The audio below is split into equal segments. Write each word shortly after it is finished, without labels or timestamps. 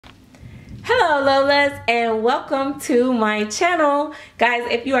Hello Lolas, and welcome to my channel. Guys,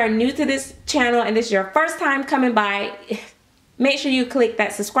 if you are new to this channel and this is your first time coming by, make sure you click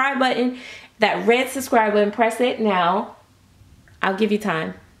that subscribe button, that red subscribe button. Press it now. I'll give you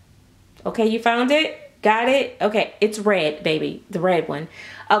time. Okay, you found it? Got it? Okay, it's red, baby, the red one.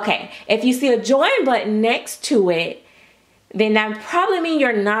 Okay, if you see a join button next to it, then that probably means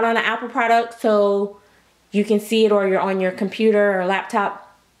you're not on an Apple product, so you can see it, or you're on your computer or laptop.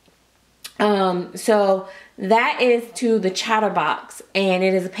 So that is to the Chatterbox, and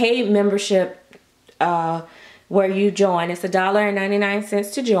it is a paid membership where you join. It's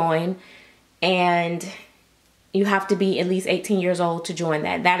 $1.99 to join, and you have to be at least 18 years old to join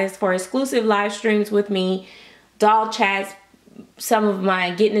that. That is for exclusive live streams with me, doll chats, some of my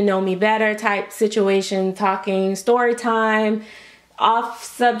getting to know me better type situation, talking, story time, off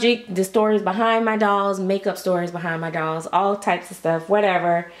subject, the stories behind my dolls, makeup stories behind my dolls, all types of stuff,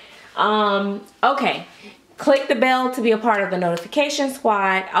 whatever. Okay, click the bell to be a part of the notification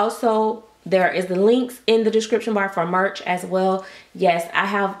squad. Also, there is the links in the description bar for merch as well. Yes, I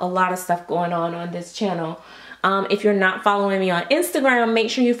have a lot of stuff going on this channel. If you're not following me on Instagram, make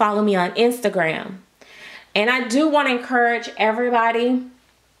sure you follow me on Instagram. And I do want to encourage everybody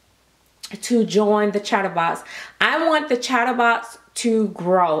to join the Chatterbox. I want the Chatterbox to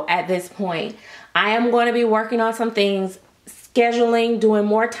grow at this point. I am going to be working on some things, scheduling, doing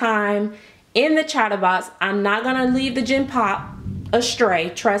more time in the Chatterbox. I'm not going to leave the Gen Pop astray,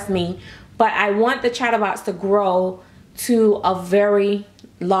 trust me, but I want the Chatterbox to grow to a very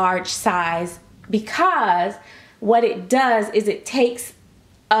large size, because what it does is it takes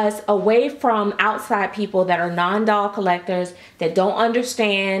us away from outside people that are non-doll collectors, that don't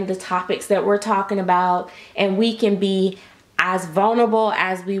understand the topics that we're talking about, and we can be as vulnerable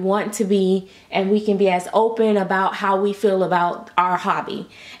as we want to be, and we can be as open about how we feel about our hobby.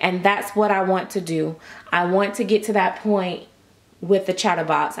 And that's what I want to do. I want to get to that point with the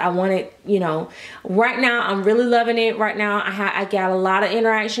Chatterbox. I want it, you know, right now I'm really loving it. Right now I got a lot of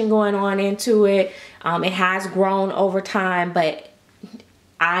interaction going on into it. It has grown over time, but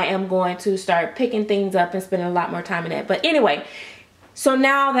I am going to start picking things up and spending a lot more time in it. But anyway, so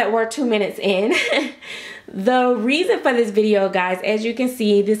now that we're 2 minutes in, the reason for this video, guys, as you can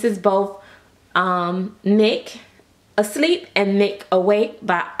see, this is both Mick Asleep and Mick Awake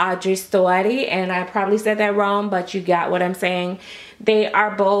by Audrey Story, and I probably said that wrong, but you got what I'm saying. They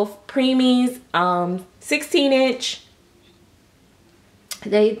are both preemies, 16-inch.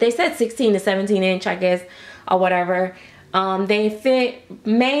 They said 16 to 17 inch, I guess, or whatever. They fit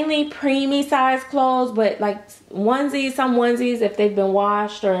mainly preemie size clothes, but like onesies, some onesies, if they've been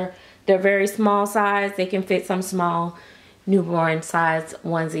washed or they're very small size, they can fit some small newborn size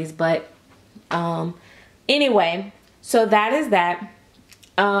onesies. But anyway, so that is that.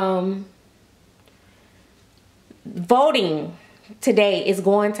 Voting today is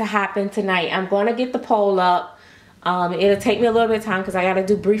going to happen tonight. I'm going to get the poll up. It'll take me a little bit of time because I got to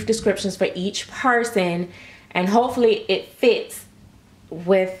do brief descriptions for each person, and hopefully it fits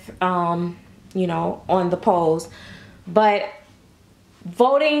with you know, on the polls. But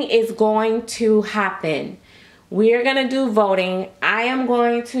voting is going to happen. We're gonna do voting.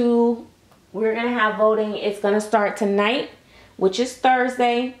 We're gonna have voting. It's gonna start tonight, which is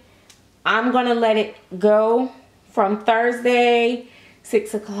Thursday. I'm gonna let it go from Thursday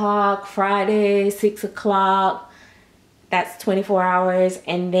 6 o'clock, Friday 6 o'clock. That's 24 hours.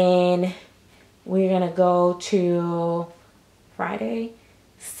 And then we're gonna go to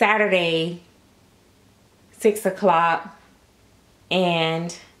Saturday 6 o'clock.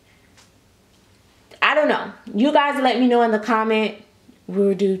 And I don't know, you guys let me know in the comment.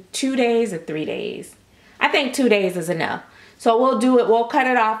 We'll do 2 days or 3 days. I think 2 days is enough. So we'll cut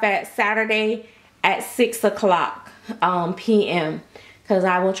it off at Saturday at 6 o'clock p.m. because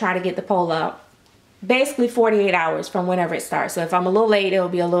I will try to get the poll up basically 48 hours from whenever it starts. So if I'm a little late, it'll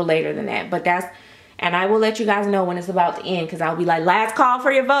be a little later than that. But and I will let you guys know when it's about to end, because I'll be like, last call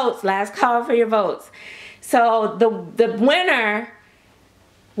for your votes, last call for your votes. So the winner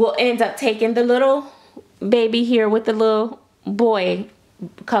will end up taking the little baby here with the little boy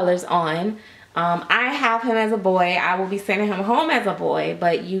colors on. I have him as a boy. I will be sending him home as a boy,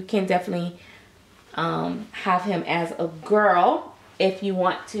 but you can definitely have him as a girl if you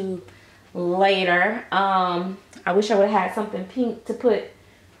want to later. I wish I would have had something pink to put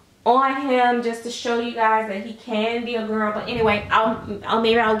on him just to show you guys that he can be a girl. But anyway,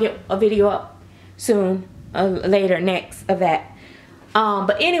 maybe I'll get a video up soon, later, next of that.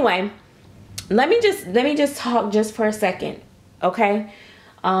 But anyway, let me just talk just for a second, okay?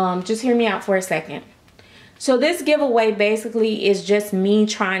 Just hear me out for a second. So this giveaway basically is just me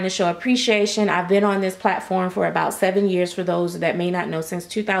trying to show appreciation. I've been on this platform for about 7 years, for those that may not know, since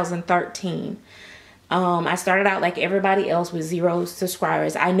 2013. I started out like everybody else with 0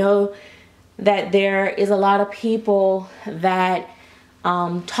 subscribers. I know that there is a lot of people that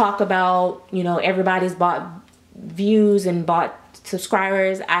talk about, you know, everybody's bought views and bought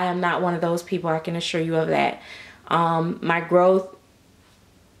subscribers. I am not one of those people, I can assure you of that. My growth,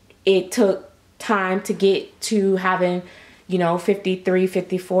 it took time to get to having, you know, 53,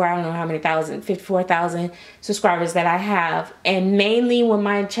 54, I don't know how many thousand, 54,000 subscribers that I have. And mainly when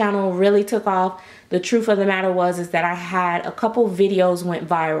my channel really took off, the truth of the matter is that I had a couple videos went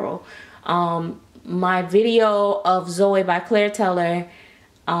viral. My video of Zoe by Claire Teller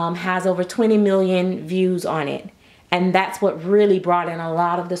has over 20 million views on it. And that's what really brought in a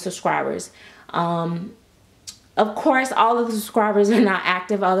lot of the subscribers. Of course, all of the subscribers are not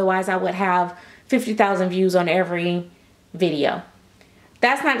active. Otherwise, I would have 50,000 views on every video.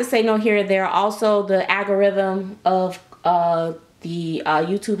 That's not to say no here or there. Also, the algorithm of the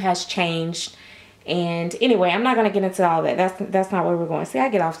YouTube has changed. And anyway, I'm not going to get into all that. That's not where we're going. See, I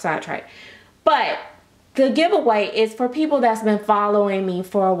get off sidetrack. But the giveaway is for people that's been following me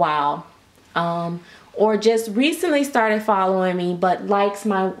for a while, or just recently started following me, but loves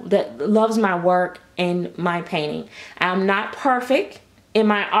my work and my painting. I'm not perfect in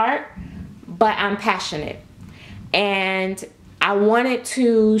my art, but I'm passionate. And I wanted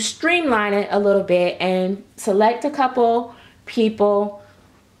to streamline it a little bit and select a couple people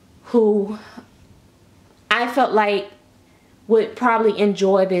who I felt like would probably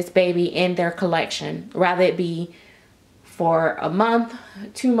enjoy this baby in their collection, rather it be for a month,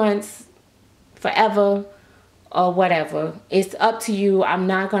 2 months, forever, or whatever. It's up to you. I'm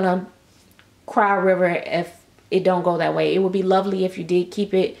not gonna cry a river if it don't go that way. It would be lovely if you did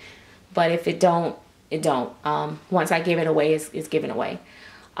keep it, but if it don't, it don't. Once I give it away, it's given away.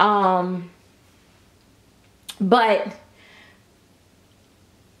 But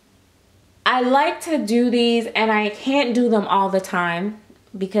I like to do these, and I can't do them all the time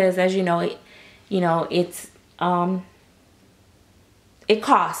because, as you know, it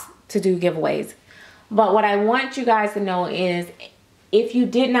costs to do giveaways. But what I want you guys to know is, if you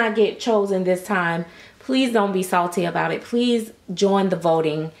did not get chosen this time, please don't be salty about it. Please join the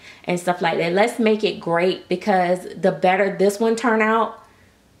voting and stuff like that. Let's make it great, because the better this one turn out,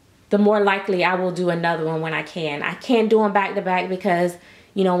 the more likely I will do another one when I can. I can't do them back to back because,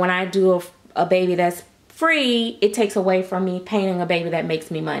 you know, when I do a baby that's free, it takes away from me painting a baby that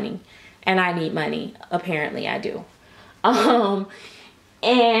makes me money. And I need money. Apparently I do.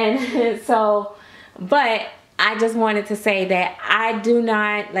 And so, but I just wanted to say that I do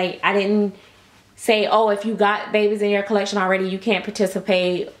not, like, I didn't say, oh, if you got babies in your collection already, you can't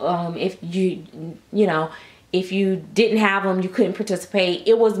participate. If you didn't have them, you couldn't participate.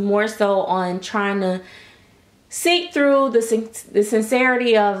 It was more so on trying to seek through the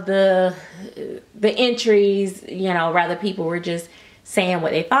sincerity of the entries, you know, rather people were just saying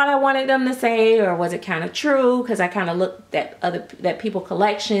what they thought I wanted them to say, or was it kind of true? Because I kind of looked at people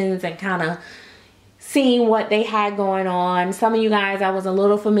collections and kind of seeing what they had going on. Some of you guys I was a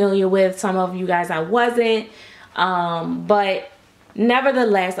little familiar with, some of you guys I wasn't. But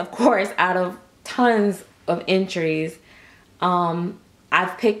nevertheless, of course, out of tons of entries,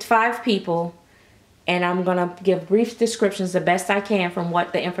 I've picked 5 people. And I'm going to give brief descriptions the best I can from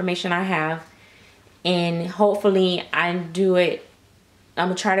what the information I have. And hopefully I'm going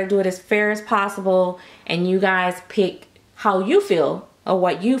to try to do it as fair as possible. And you guys pick how you feel or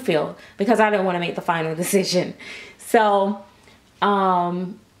what you feel. Because I don't want to make the final decision. So, yeah.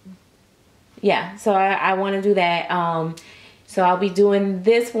 So I want to do that. So I'll be doing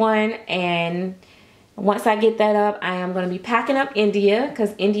this one. And once I get that up, I am going to be packing up India,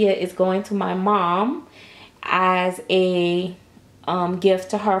 because India is going to my mom as a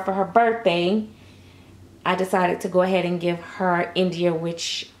gift to her for her birthday. I decided to go ahead and give her India,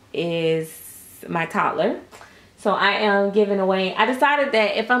 which is my toddler. So I am giving away, I decided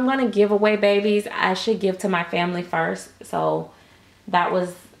that if I'm going to give away babies, I should give to my family first. So that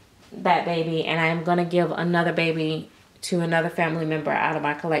was that baby, and I am going to give another baby to another family member out of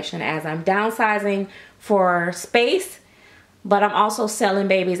my collection, as I'm downsizing for space, but I'm also selling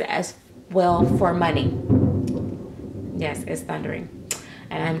babies as well for money. Yes, it's thundering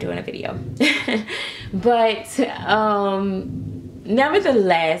and I'm doing a video. But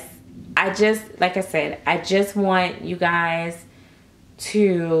nevertheless, like I said, I just want you guys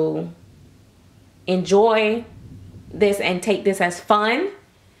to enjoy this and take this as fun.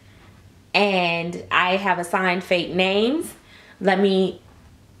 And I have assigned fake names. Let me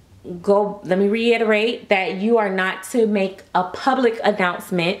let me reiterate that you are not to make a public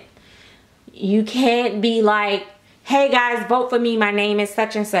announcement. You can't be like, hey guys, vote for me, my name is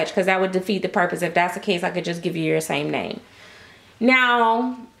such and such, because that would defeat the purpose. If that's the case, I could just give you your same name.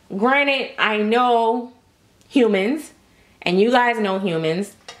 Now, granted, I know humans, and you guys know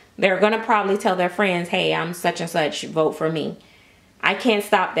humans. They're going to probably tell their friends, hey, I'm such and such, vote for me. I can't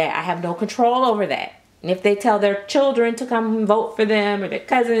stop that. I have no control over that. And if they tell their children to come vote for them, or their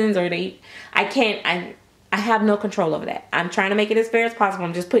cousins, or I have no control over that. I'm trying to make it as fair as possible.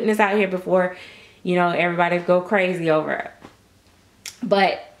 I'm just putting this out here before, you know, everybody go crazy over it.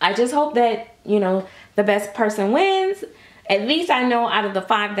 But I just hope that, you know, the best person wins. At least I know out of the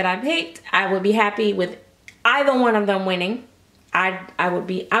 5 that I picked, I would be happy with either one of them winning. I would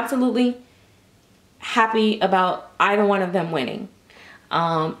be absolutely happy about either one of them winning.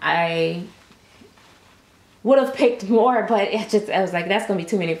 I would have picked more, but I was like, that's gonna be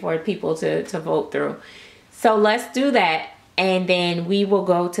too many for people to vote through. So let's do that, and then we will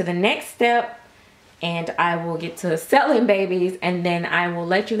go to the next step, and I will get to selling babies, and then I will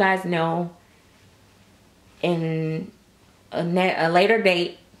let you guys know in a later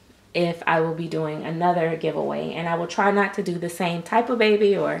date if I will be doing another giveaway. And I will try not to do the same type of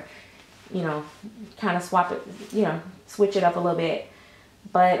baby, or, you know, kind of swap it, you know, switch it up a little bit.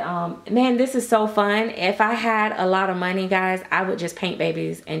 But man, this is so fun. If I had a lot of money, guys, I would just paint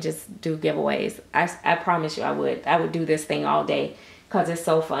babies and just do giveaways. I promise you I would do this thing all day, because it's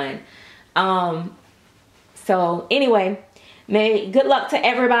so fun. So anyway, good luck to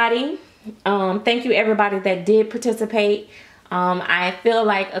everybody. Thank you everybody that did participate. I feel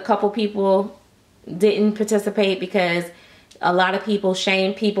like a couple people didn't participate because a lot of people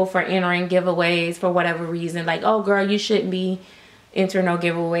shame people for entering giveaways for whatever reason. Like, oh girl, you shouldn't be entering no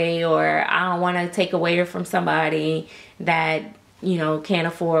giveaway, or I don't want to take away from somebody that, you know, can't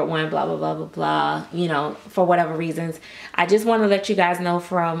afford one, blah, blah, blah, blah, blah, you know, for whatever reasons. I just want to let you guys know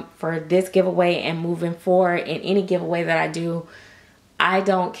for this giveaway and moving forward in any giveaway that I do, I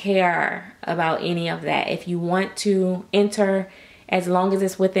don't care about any of that. If you want to enter, as long as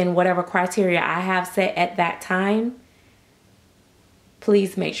it's within whatever criteria I have set at that time,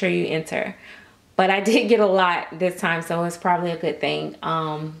 please make sure you enter. But I did get a lot this time, so it's probably a good thing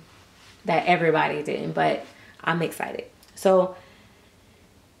that everybody didn't, but I'm excited. So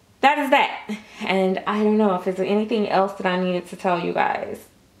that is that. And I don't know if there's anything else that I needed to tell you guys.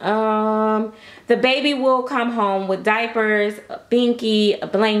 The baby will come home with diapers, a binky, a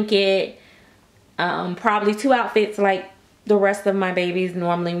blanket, probably 2 outfits like the rest of my babies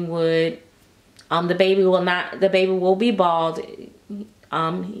normally would. The baby will be bald.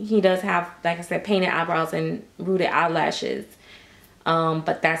 He does have, like I said, painted eyebrows and rooted eyelashes.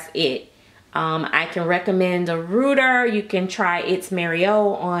 But that's it. I can recommend a rooter. You can try It's Mario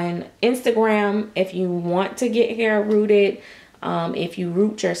on Instagram if you want to get hair rooted. If you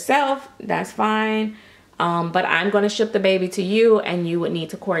root yourself, that's fine. But I'm going to ship the baby to you, and you would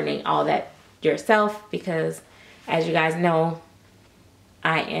need to coordinate all that yourself, because as you guys know,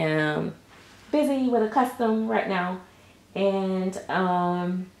 I am busy with a custom right now, and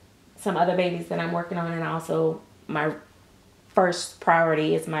some other babies that I'm working on, and also my first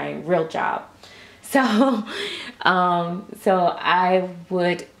priority is my real job. So so I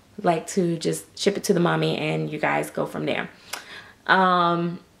would like to just ship it to the mommy, and you guys go from there.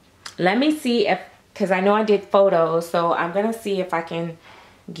 Let me see if, because I know I did photos, so I'm gonna see if I can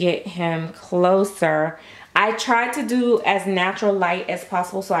get him closer. I tried to do as natural light as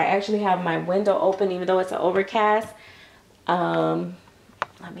possible, so I actually have my window open even though it's an overcast.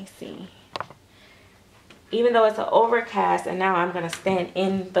 Let me see. Even though it's an overcast, and now I'm gonna stand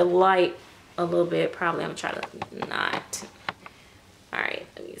in the light a little bit. Probably I'm gonna try to not. All right,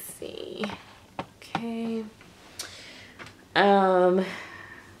 let me see. Okay.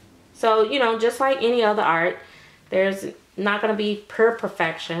 So, you know, just like any other art, there's not gonna be pure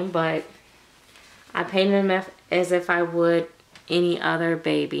perfection, but I painted him as if I would any other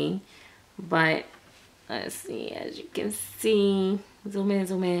baby. But let's see, as you can see, zoom in,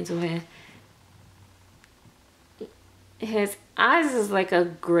 zoom in, zoom in. His eyes is like a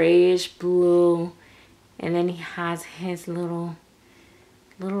grayish blue, and then he has his little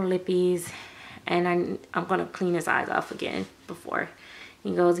lippies, and I'm gonna clean his eyes off again before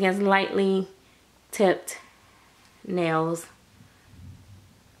he goes. He has lightly tipped nails.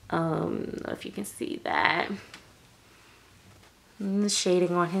 I don't know if you can see that. And the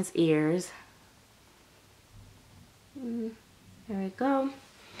shading on his ears. There we go.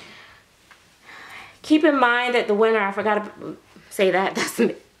 Keep in mind that the winner, I forgot to say that, that's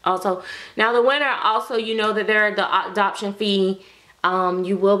also, now the winner also, you know that there are the adoption fee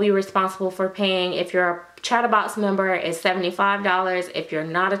You will be responsible for paying. If you're a Chatterbox member, it's $75. If you're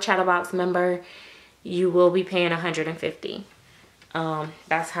not a Chatterbox member, you will be paying $150.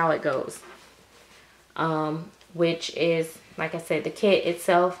 That's how it goes. Which is, like I said, the kit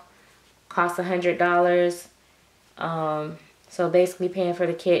itself costs $100. So basically paying for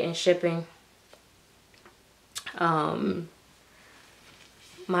the kit and shipping.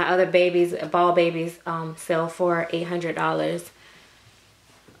 My other babies, ball babies, sell for $800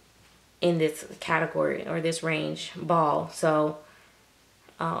 in this category or this range, ball. So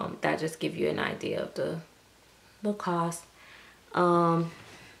that just gives you an idea of the cost. The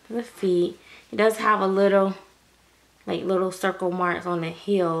feet, it does have a little, like little circle marks on the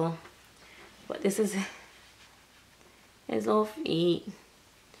heel, but this is his little feet.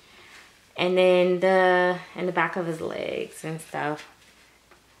 And then the back of his legs and stuff.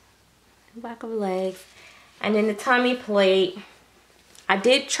 Back of legs. And then the tummy plate. I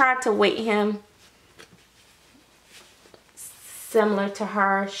did try to weight him similar to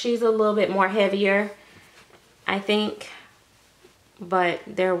her. She's a little bit more heavier, I think. But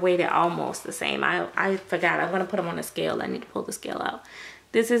they're weighted almost the same. I forgot. I'm going to put him on a scale. I need to pull the scale out.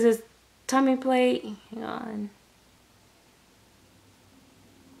 This is his tummy plate. Hang on.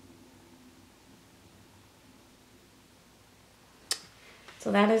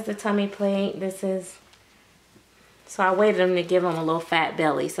 So that is the tummy plate. This is, so I weighted him to give him a little fat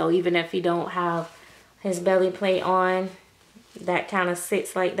belly. So even if you don't have his belly plate on, that kind of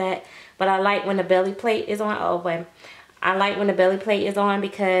sits like that. But I like when the belly plate is on. Oh, but I like when the belly plate is on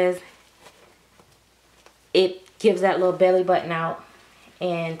because it gives that little belly button out.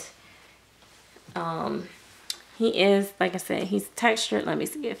 And he is, like I said, he's textured. Let me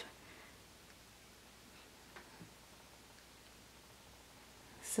see if.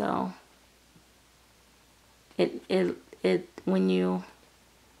 So when you,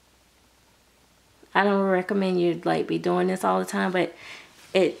 I don't recommend you like be doing this all the time, but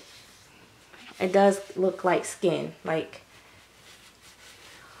it does look like skin, like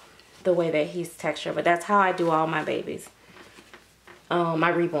the way that he's textured. But that's how I do all my babies,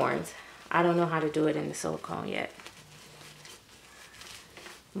 my reborns. I don't know how to do it in the silicone yet.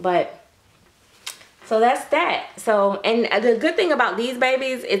 But so that's that. So, and the good thing about these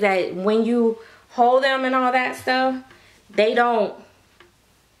babies is that when you hold them and all that stuff, they don't,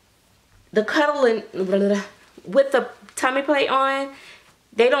 the cuddling with the tummy plate on,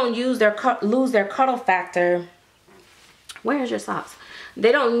 they don't lose their cuddle factor. Where's your socks?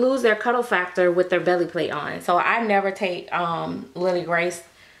 They don't lose their cuddle factor with their belly plate on. So I never take Lily Grace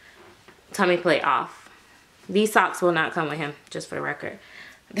tummy plate off. These socks will not come with him, just for the record.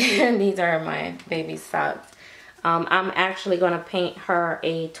 These are my baby's socks. I'm actually going to paint her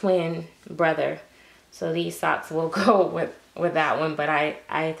a twin brother. So these socks will go with that one. But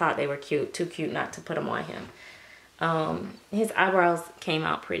I thought they were cute. Too cute not to put them on him. His eyebrows came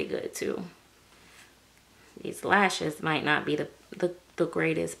out pretty good too. These lashes might not be the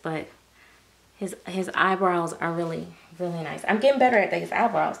greatest. But his eyebrows are really, really nice. I'm getting better at these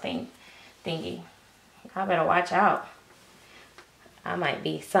eyebrows thingy. I better watch out. I might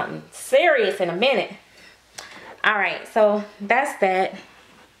be something serious in a minute. Alright, so that's that.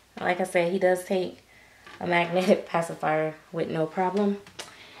 Like I said, he does take a magnetic pacifier with no problem.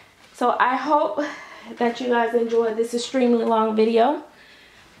 So I hope that you guys enjoyed this extremely long video.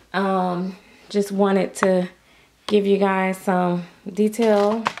 Just wanted to give you guys some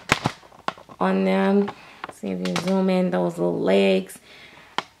detail on them. See if you zoom in those little legs.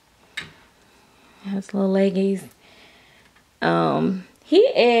 Those little leggies. He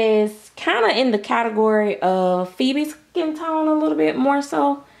is kind of in the category of Phoebe's skin tone a little bit more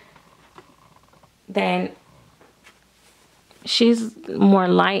so than she's more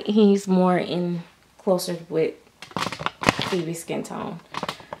light. He's more in closer with Phoebe's skin tone.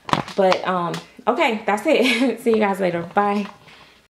 But okay, that's it. See you guys later. Bye.